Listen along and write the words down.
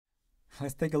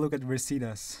Let's take a look at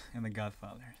Residas and The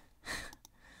Godfather.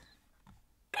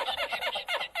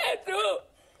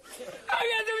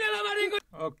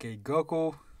 Okay,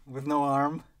 Goku with no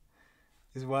arm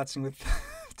is watching with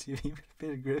TV with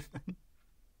Peter Griffin.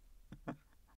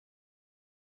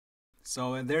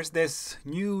 So there's this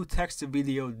new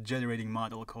text-to-video generating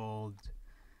model called,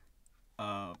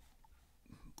 I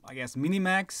guess,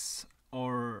 MINIMAX,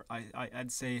 or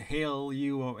I'd say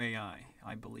hailuo AI.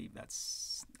 I believe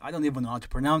that's, I don't even know how to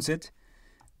pronounce it,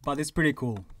 but it's pretty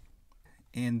cool.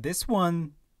 And this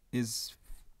one is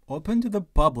open to the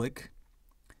public,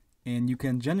 and you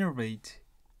can generate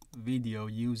video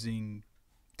using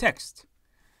text.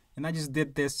 And I just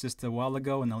did this just a while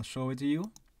ago, and I'll show it to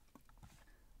you.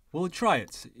 We'll try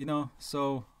it, you know.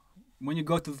 So when you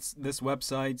go to this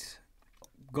website,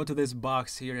 go to this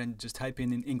box here and just type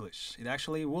in English. It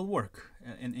actually will work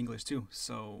in English too.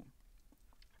 So,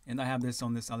 and I have this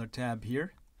on this other tab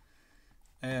here.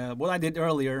 What I did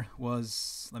earlier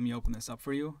was, let me open this up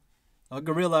for you. A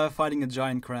gorilla fighting a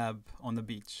giant crab on the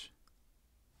beach.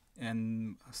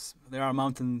 And there are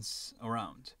mountains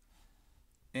around.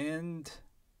 And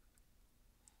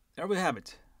there we have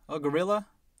it. A gorilla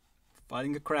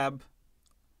fighting a crab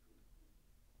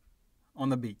on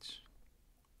the beach.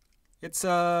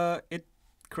 It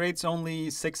creates only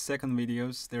 6-second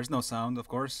videos. There's no sound, of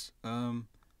course,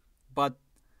 but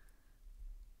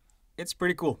it's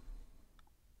pretty cool.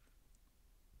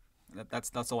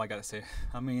 That's all I gotta say.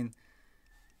 I mean,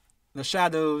 the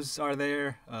shadows are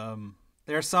there.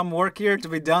 There's some work here to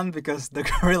be done because the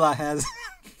gorilla has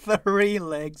 3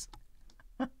 legs.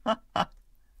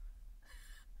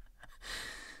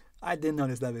 I didn't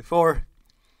notice that before,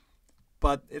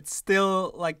 but it's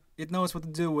still like it knows what to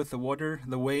do with the water,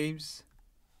 the waves,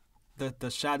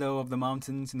 the shadow of the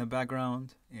mountains in the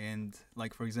background. And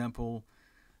like, for example,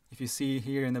 if you see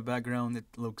here in the background, it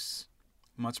looks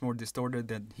much more distorted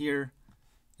than here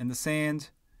in the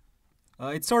sand.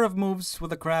 It sort of moves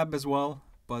with the crab as well,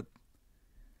 but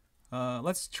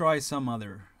let's try some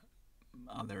other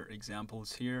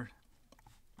examples here.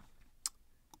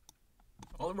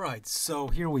 Alright, so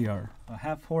here we are. A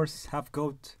half horse, half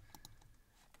goat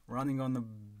running on the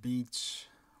beach,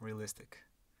 realistic.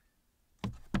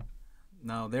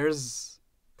 Now there's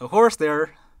a horse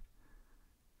there,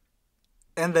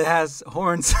 and it has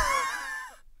horns.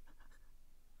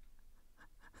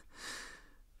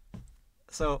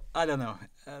 So I don't know.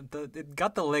 It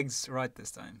got the legs right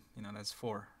this time. You know, that's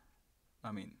 4.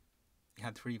 I mean, it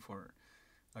had 3 for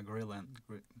a gorilla,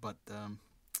 but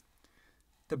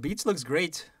the beach looks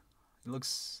great. It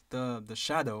looks, the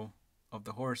shadow of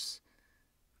the horse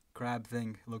crab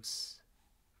thing looks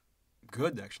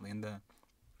good actually, and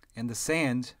the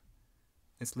sand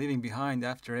it's leaving behind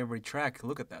after every track.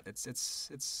 Look at that. It's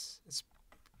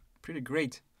pretty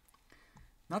great.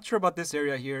 Not sure about this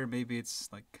area here. Maybe it's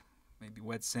like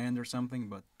wet sand or something,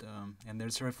 but and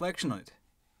there's a reflection on it,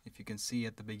 if you can see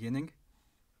at the beginning.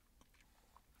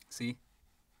 See?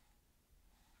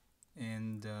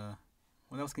 And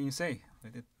what else can you say?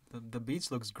 The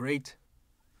beach looks great.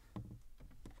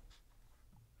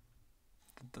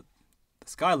 The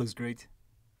sky looks great.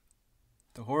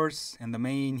 The horse and the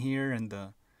mane here and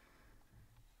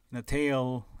the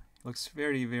tail looks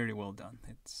very, very well done.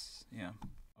 It's, yeah.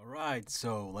 Alright,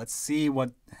 so let's see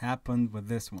what happened with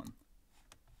this one.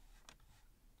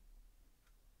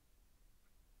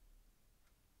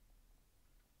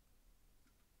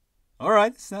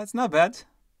 Alright, that's not bad.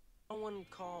 Someone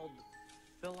called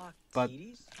But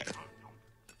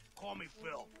Call me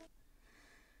Phil.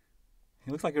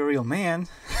 he looks like a real man.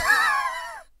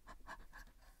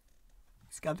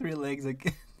 He's got 3 legs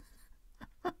again.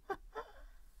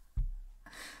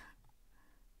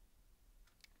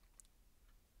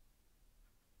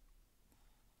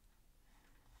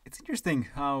 It's interesting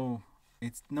how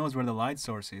it knows where the light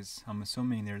source is. I'm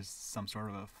assuming there's some sort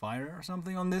of a fire or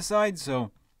something on this side,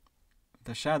 so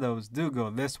the shadows do go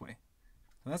this way.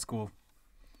 So that's cool.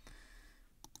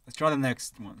 Let's try the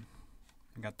next one.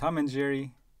 We got Tom and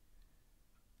Jerry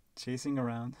chasing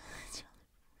around.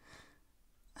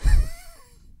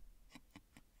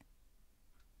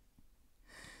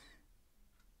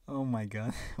 Oh my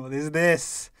god, what is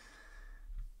this?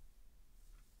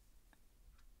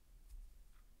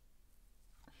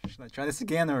 Should I try this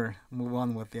again or move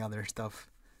on with the other stuff?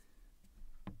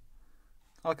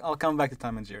 I'll come back to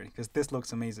Tom and Jerry because this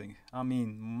looks amazing. I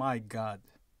mean, my god.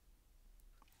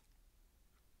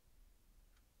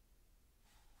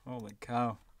 Holy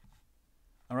cow.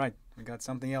 Alright, we got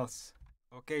something else.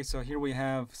 Okay, so here we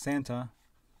have Santa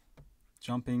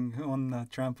jumping on the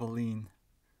trampoline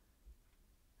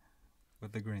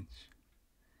with the Grinch.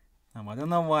 I don't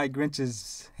know why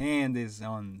Grinch's hand is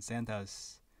on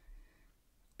Santa's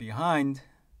behind,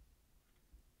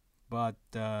 but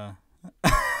I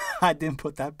didn't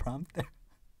put that prompt there.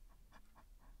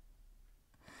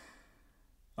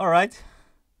 Alright.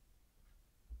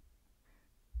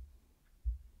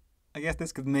 I guess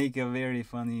this could make a very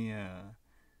funny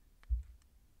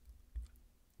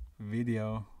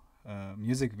video,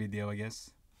 music video, I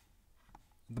guess.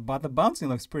 But the bouncing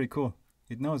looks pretty cool.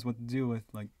 It knows what to do with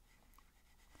like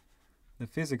the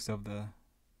physics of the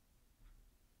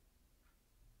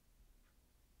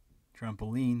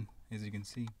trampoline, as you can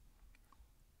see.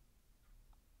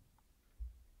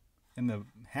 And the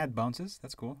head bounces,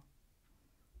 that's cool.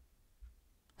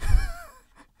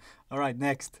 Alright,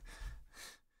 next.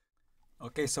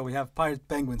 Okay, so we have pirate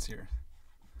penguins here.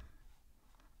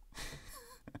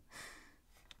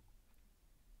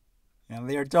 And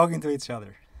they are talking to each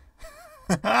other.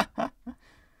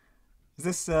 Is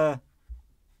this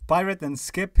Pirate and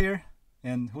Skip here?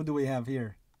 And who do we have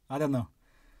here? I don't know.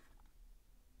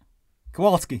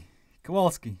 Kowalski.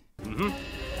 Kowalski.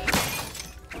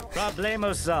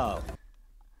 Problemo solved.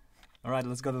 Alright,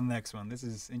 let's go to the next one. This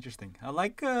is interesting. I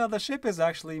like the ship is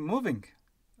actually moving.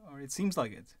 Or it seems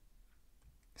like it.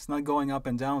 It's not going up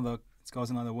and down though. It's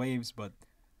causing other waves, but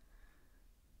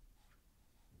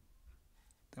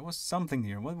there was something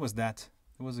here. What was that?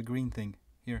 There was a green thing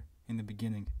here in the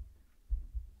beginning.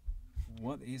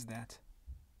 What is that?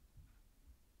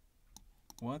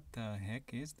 What the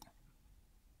heck is that?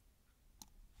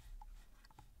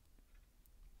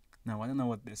 Now, I don't know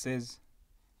what this is.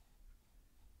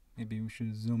 Maybe we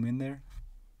should zoom in there.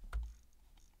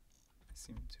 I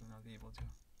seem to not be able to.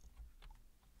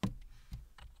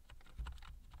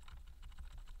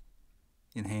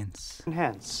 Enhance.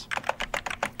 Enhance.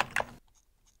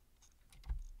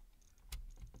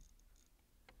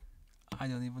 I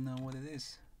don't even know what it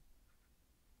is.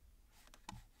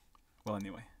 Well,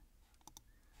 anyway.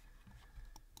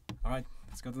 Alright,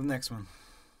 let's go to the next one.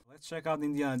 Let's check out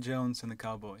Indiana Jones and the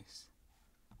Cowboys.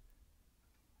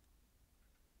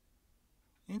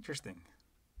 Interesting.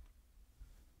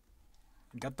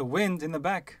 Got the wind in the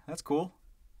back. That's cool.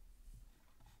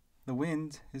 The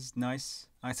wind is nice.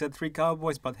 I said 3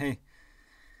 cowboys, but hey.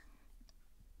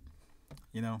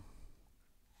 You know.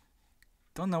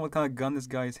 Don't know what kind of gun this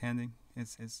guy is handing.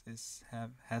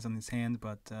 Has on his hand,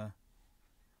 but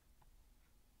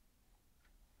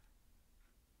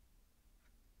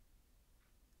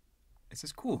this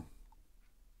is cool.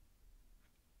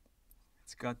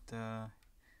 It's got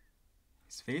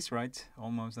his face right,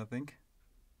 almost, I think.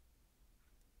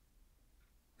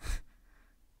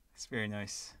 It's very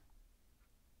nice.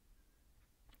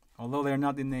 Although they're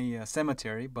not in a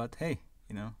cemetery, but hey,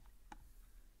 you know,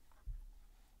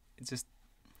 it's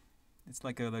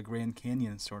like the Grand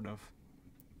Canyon sort of.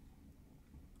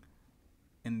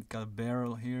 And got a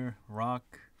barrel here,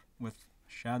 rock with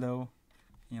shadow,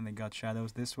 and they got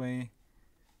shadows this way.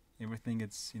 Everything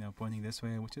it's, you know, pointing this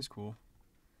way, which is cool.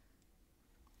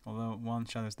 Although one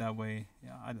shadow's that way,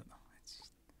 yeah, I don't know.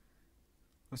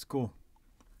 It was cool,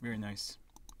 very nice.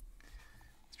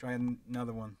 Let's try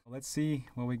another one. Let's see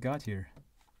what we got here.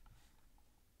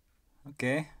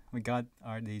 Okay, we got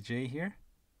our DJ here.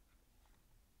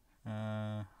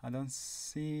 I don't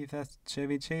see if that's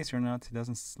Chevy Chase or not. It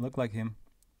doesn't look like him.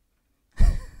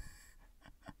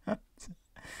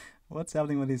 What's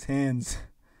happening with his hands?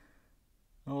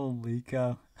 Holy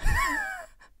cow.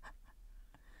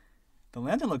 The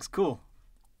lantern looks cool.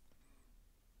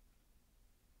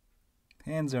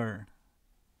 Hands are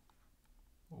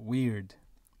weird.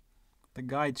 The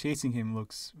guy chasing him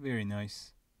looks very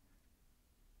nice.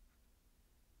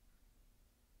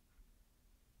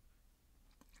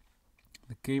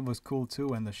 The cave was cool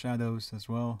too, and the shadows as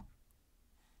well.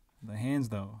 The hands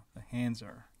though, the hands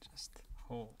are just,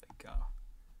 holy cow.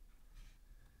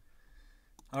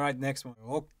 Alright, next one.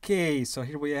 Okay, so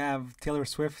here we have Taylor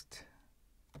Swift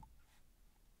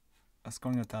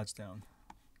scoring a touchdown.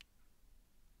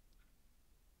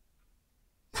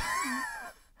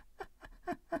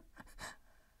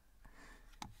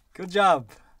 Good job.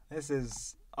 This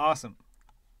is awesome.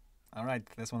 Alright,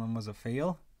 this one was a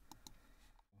fail.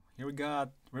 Here we got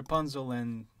Rapunzel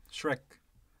and Shrek.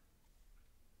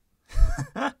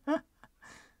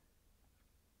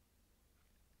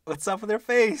 What's up with their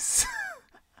face?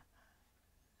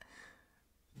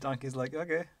 Donkey's like,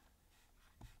 okay.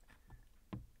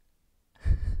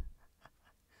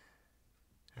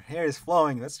 Her hair is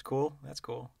flowing. That's cool. That's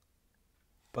cool.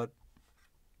 But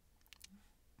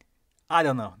I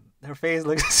don't know. Her face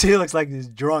looks. She looks like she's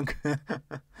drunk.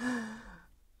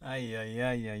 Ay ay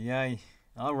ay ay ay.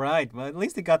 All right. Well, at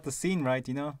least they got the scene right,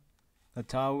 you know. the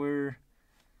tower.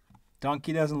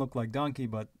 Donkey doesn't look like Donkey,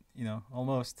 but you know,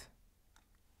 almost.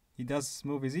 He does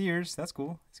move his ears. That's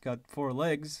cool. He's got 4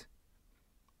 legs.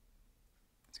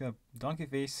 He's got a donkey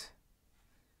face,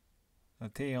 a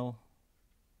tail,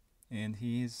 and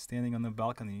he's standing on the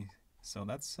balcony. So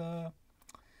that's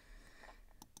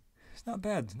it's not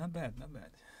bad, not bad, not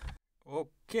bad.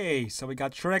 Okay, so we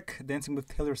got Shrek dancing with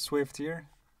Taylor Swift here.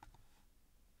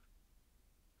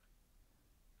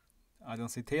 I don't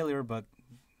see Taylor, but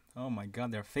oh my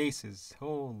god, their faces.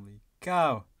 Holy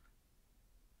cow.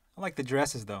 I like the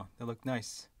dresses though. They look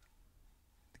nice.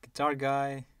 The guitar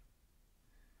guy.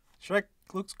 Shrek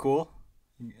looks cool.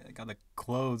 He got the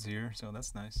clothes here, so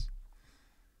that's nice.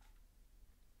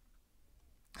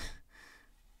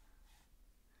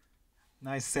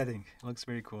 Nice setting. It looks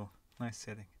very cool. Nice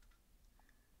setting.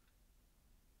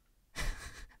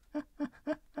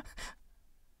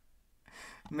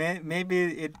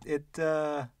 Maybe it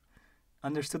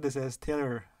understood this as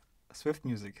Taylor Swift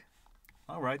music.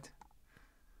 All right.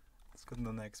 Let's go to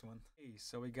the next one. Okay,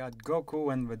 so we got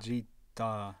Goku and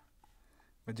Vegeta.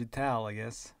 Vegetal, I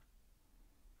guess.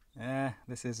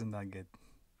 This isn't that good.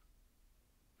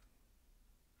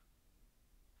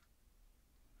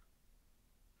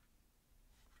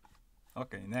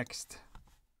 Okay, next.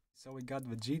 So we got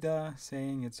Vegeta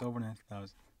saying it's over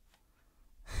 9,000.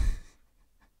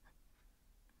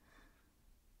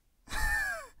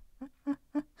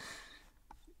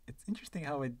 It's interesting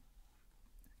how it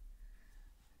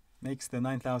makes the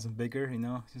 9,000 bigger, you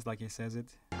know, just like he says it.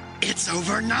 It's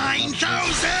over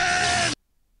 9,000!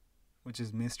 Which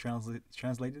is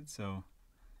mistranslated, so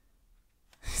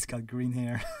he's got green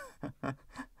hair.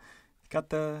 He got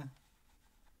the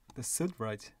suit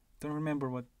right. Don't remember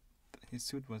what his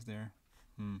suit was there.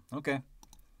 Okay.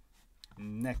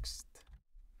 Next.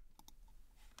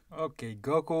 Okay,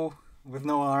 Goku with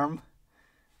no arm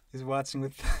is watching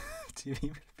with TV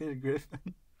with Peter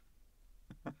Griffin.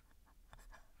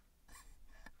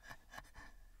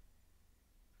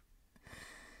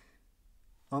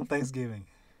 On Thanksgiving.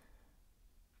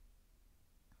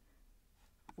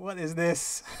 What is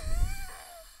this?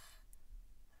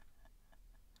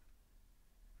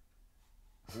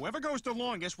 Whoever goes the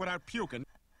longest without puking.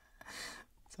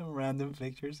 Some random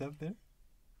pictures up there.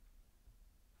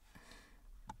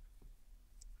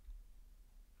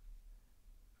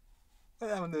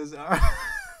 What happened to his arm?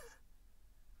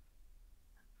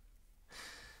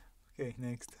 Okay,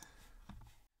 next.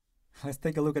 Let's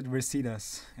take a look at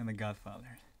Residas and The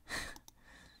Godfather.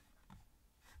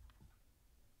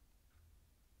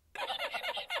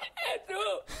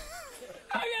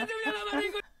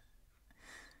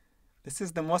 This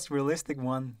is the most realistic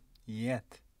one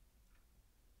yet.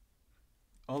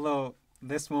 Although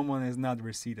this woman is not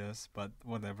Residas, but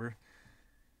whatever.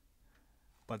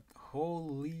 But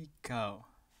holy cow.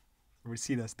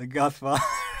 Residas, The Godfather.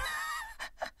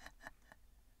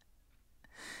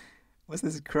 What's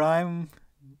this crime?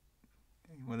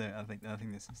 Whatever, I think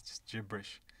this is just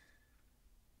gibberish.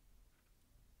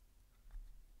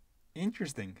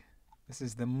 Interesting. This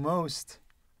is the most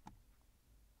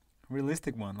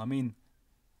realistic one. I mean,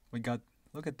 we got,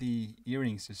 look at the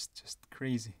earrings, just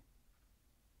crazy.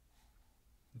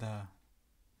 The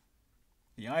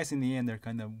eyes in the end are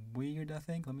kind of weird, I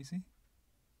think. Let me see.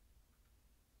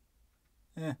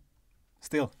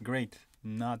 Still great.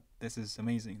 Not, this is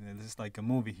amazing. This is like a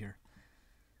movie here.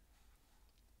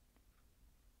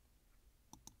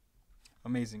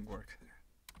 Amazing work there.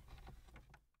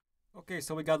 Okay,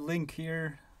 so we got Link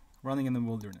here running in the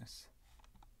wilderness.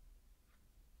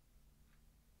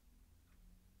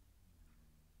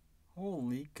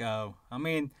 Holy cow. I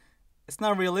mean, it's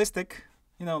not realistic,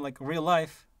 you know, like real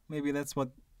life. Maybe that's what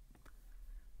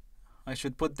I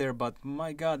should put there, but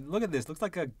my god, look at this. Looks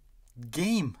like a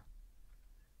game.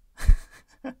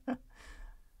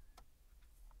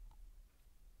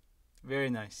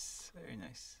 Very nice. Very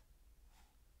nice.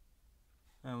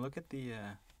 Look at the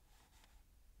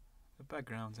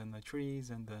backgrounds and the trees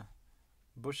and the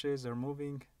bushes are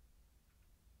moving.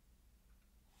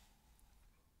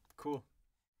 Cool.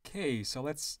 Okay, so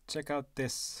let's check out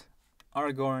this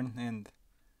Aragorn and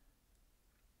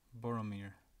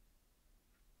Boromir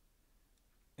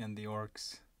and the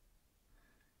orcs.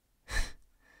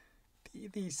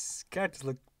 These characters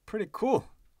look pretty cool.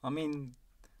 I mean,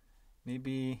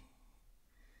 maybe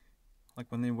like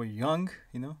when they were young,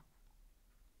 you know?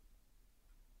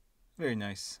 Very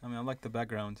nice. I mean, I like the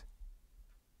background.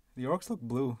 The orcs look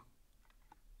blue.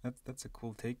 That's a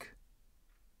cool take.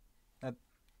 That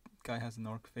guy has an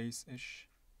orc face-ish.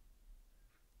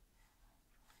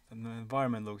 And the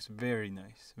environment looks very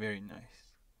nice. Very nice.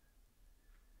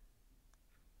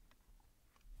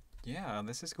 Yeah,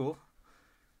 this is cool.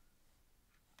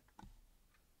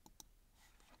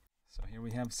 So here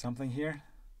we have something here.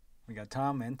 We got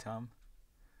Tom and Tom.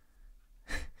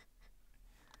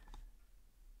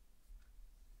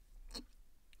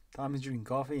 Tom is drinking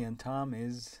coffee and Tom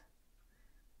is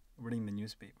reading the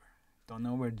newspaper. Don't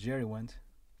know where Jerry went.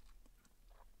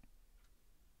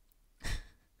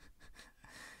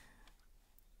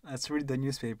 Let's read the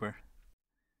newspaper.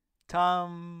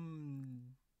 Tom...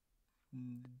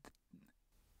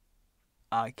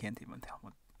 I can't even tell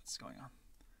what's going on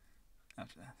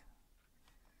after that.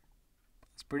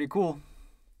 It's pretty cool.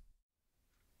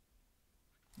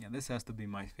 Yeah, this has to be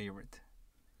my favorite.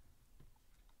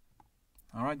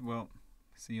 Alright, well,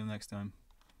 see you next time.